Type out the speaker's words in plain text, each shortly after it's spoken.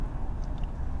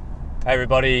Hey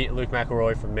everybody, Luke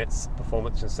McElroy from Mets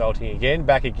Performance Consulting again,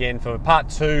 back again for part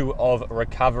 2 of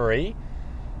recovery.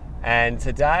 And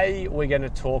today we're going to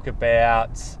talk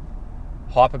about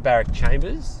hyperbaric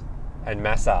chambers and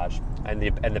massage and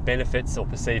the benefits or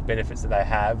perceived benefits that they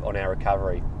have on our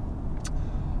recovery.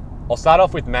 I'll start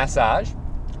off with massage,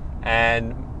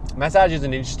 and massage is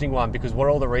an interesting one because what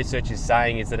all the research is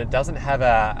saying is that it doesn't have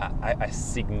a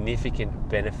significant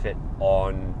benefit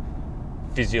on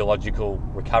physiological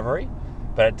recovery,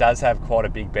 but it does have quite a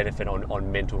big benefit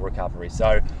on mental recovery.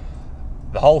 So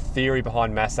the whole theory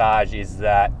behind massage is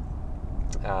that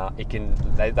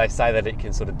they say that it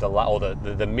can sort of delay, or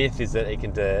the myth is that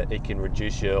it can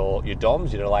reduce your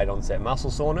DOMS, your delayed onset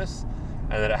muscle soreness,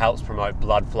 and that it helps promote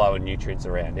blood flow and nutrients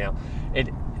around. Now,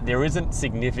 there isn't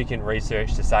significant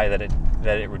research to say that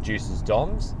it reduces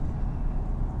DOMS.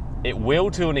 It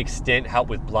will, to an extent, help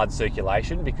with blood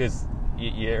circulation because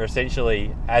you're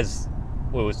essentially, as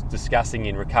we was discussing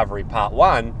in recovery part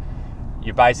 1,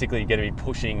 you're basically going to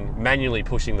be manually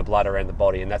pushing the blood around the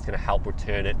body, and that's going to help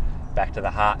return it back to the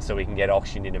heart so we can get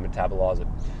oxygen in and metabolize it.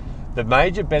 The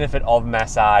major benefit of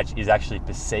massage is actually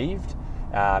perceived,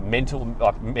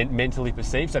 mentally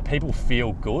perceived, so people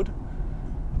feel good.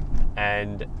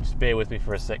 And just bear with me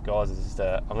for a sec, guys.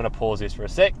 I'm going to pause this for a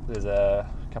sec. There's a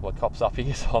couple of cops up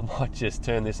here, so I might just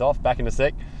turn this off. Back in a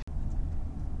sec.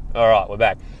 All right, we're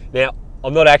back. Now,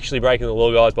 I'm not actually breaking the law,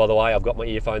 guys, by the way. I've got my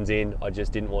earphones in. I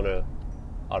just didn't want to,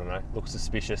 look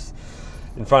suspicious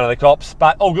in front of the cops,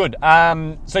 but all good.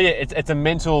 So yeah, it's a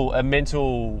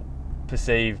mental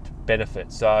perceived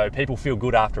benefit. So people feel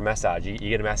good after a massage. You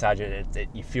get a massage and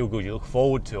you feel good. You look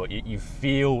forward to it. You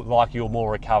feel like you're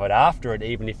more recovered after it,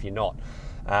 even if you're not.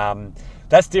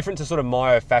 That's different to sort of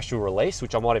myofascial release,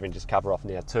 which I might even just cover off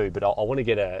now too. But I want to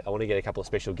get a couple of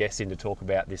special guests in to talk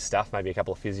about this stuff, maybe a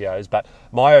couple of physios. But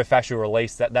myofascial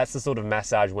release, that's the sort of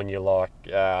massage when you're like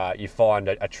you find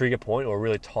a trigger point or a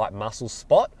really tight muscle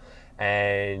spot,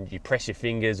 and you press your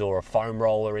fingers or a foam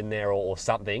roller in there or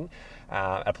something,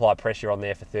 apply pressure on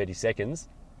there for 30 seconds,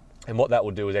 and what that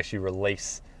will do is actually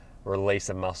release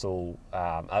a muscle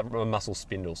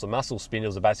spindle. So muscle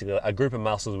spindles are basically a group of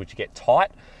muscles which get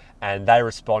tight, and they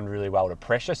respond really well to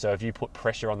pressure. So if you put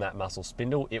pressure on that muscle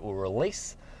spindle, it will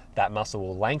release, that muscle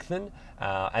will lengthen,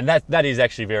 and that is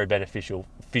actually very beneficial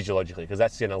physiologically, because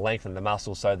that's going to lengthen the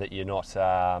muscle so that you're not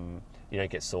you don't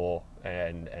get sore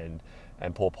and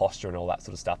poor posture and all that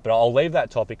sort of stuff. But I'll leave that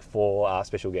topic for a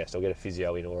special guest. I'll get a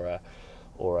physio in or a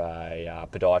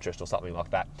podiatrist or something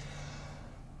like that.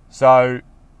 So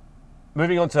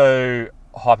moving on to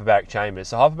hyperbaric chambers.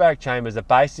 So hyperbaric chambers are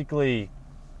basically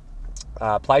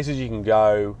places you can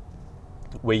go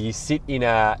where you sit in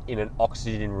an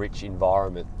oxygen-rich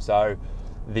environment. So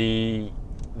the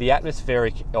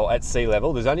atmospheric, or at sea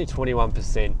level, there's only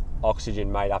 21%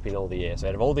 oxygen made up in all the air. So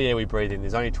out of all the air we breathe in,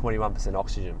 there's only 21%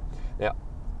 oxygen.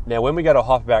 Now when we go to a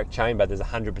hyperbaric chamber, there's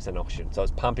 100% oxygen. So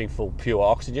it's pumping full pure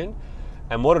oxygen.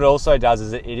 And what it also does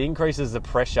is it increases the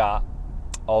pressure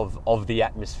of the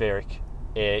atmospheric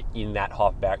air in that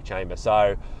hyperbaric chamber.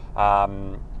 So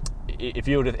if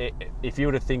you were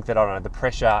to think that, the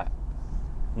pressure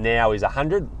now is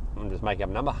 100, I'm just making up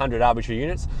a number, 100 arbitrary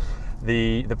units,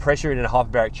 the pressure in a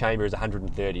hyperbaric chamber is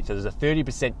 130. So there's a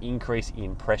 30% increase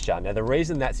in pressure. Now the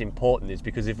reason that's important is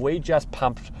because if we just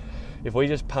pumped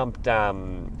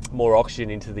more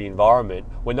oxygen into the environment,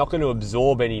 we're not going to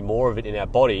absorb any more of it in our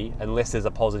body unless there's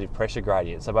a positive pressure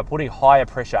gradient. So by putting higher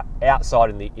pressure outside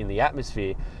in the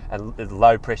atmosphere and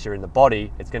low pressure in the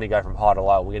body, it's going to go from high to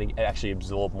low. We're going to actually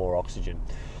absorb more oxygen.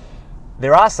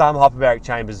 There are some hyperbaric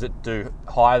chambers that do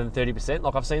higher than 30%.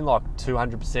 Like I've seen like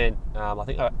 200%. I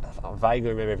think I vaguely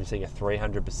remember ever seeing a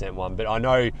 300% one. But I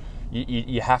know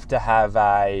you have to have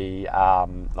a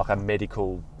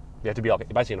medical. You have to be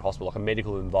basically in a hospital, like a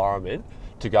medical environment,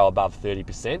 to go above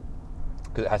 30%,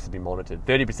 because it has to be monitored.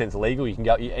 30% is legal.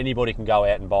 Anybody can go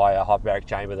out and buy a hyperbaric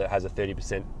chamber that has a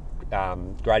 30%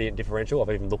 gradient differential. I've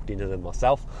even looked into them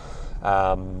myself.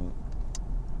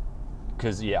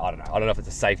 Because I don't know if it's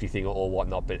a safety thing or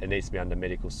whatnot, but it needs to be under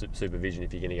medical supervision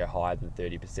if you're going to go higher than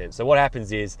 30%. So what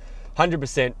happens is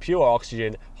 100% pure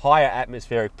oxygen, higher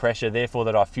atmospheric pressure, therefore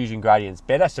that our fusion gradient's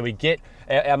better. So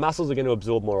our muscles are going to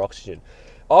absorb more oxygen.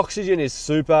 Oxygen is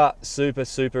super, super,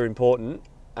 super important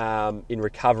in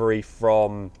recovery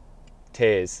from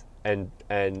tears and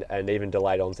even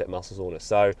delayed onset muscle soreness.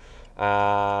 So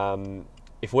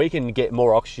if we can get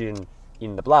more oxygen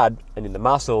in the blood and in the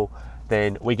muscle,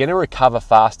 then we're going to recover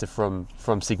faster from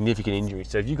significant injury.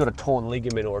 So if you've got a torn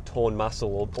ligament or a torn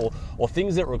muscle or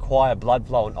things that require blood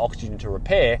flow and oxygen to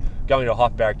repair, going to a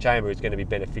hyperbaric chamber is going to be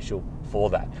beneficial for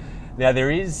that. Now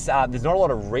there's not a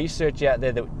lot of research out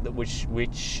there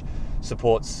which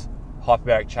supports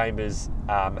hyperbaric chambers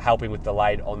helping with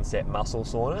delayed onset muscle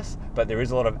soreness, but there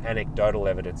is a lot of anecdotal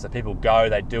evidence. So people go,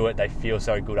 they do it, they feel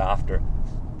so good after it.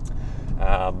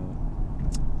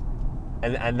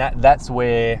 And that's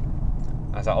where,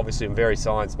 so obviously I'm very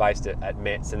science-based at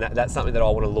Mets, and that's something that I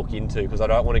want to look into, because I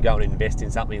don't want to go and invest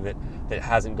in something that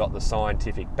hasn't got the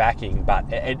scientific backing.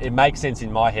 But it makes sense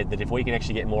in my head that if we can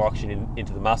actually get more oxygen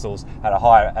into the muscles at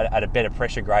a better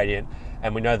pressure gradient,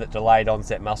 and we know that delayed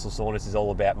onset muscle soreness is all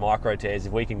about micro tears,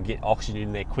 if we can get oxygen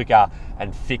in there quicker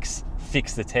and fix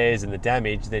the tears and the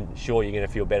damage, then sure, you're going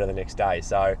to feel better the next day.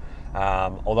 So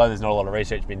although there's not a lot of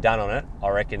research been done on it, I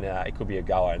reckon it could be a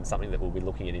goer and something that we'll be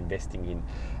looking at investing in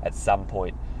at some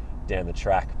point down the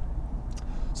track.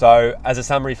 So as a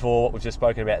summary for what we've just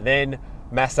spoken about then,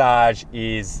 massage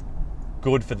is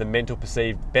good for the mental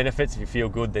perceived benefits. If you feel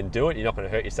good, then do it. You're not going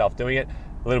to hurt yourself doing it.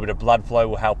 A little bit of blood flow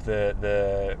will help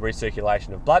the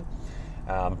recirculation of blood.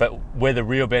 But where the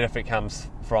real benefit comes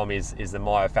from is the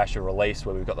myofascial release,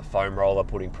 where we've got the foam roller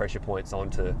putting pressure points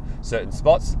onto certain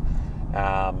spots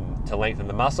to lengthen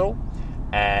the muscle.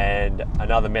 And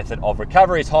another method of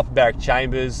recovery is hyperbaric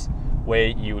chambers, where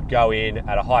you would go in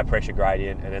at a high pressure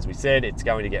gradient, and as we said, it's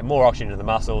going to get more oxygen to the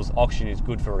muscles. Oxygen is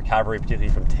good for recovery,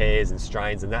 particularly from tears and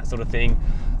strains and that sort of thing.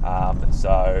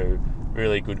 So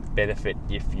really good benefit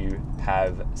if you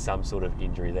have some sort of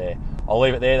injury there. I'll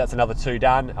leave it there. That's another 2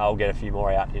 done. I'll get a few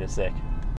more out in a sec.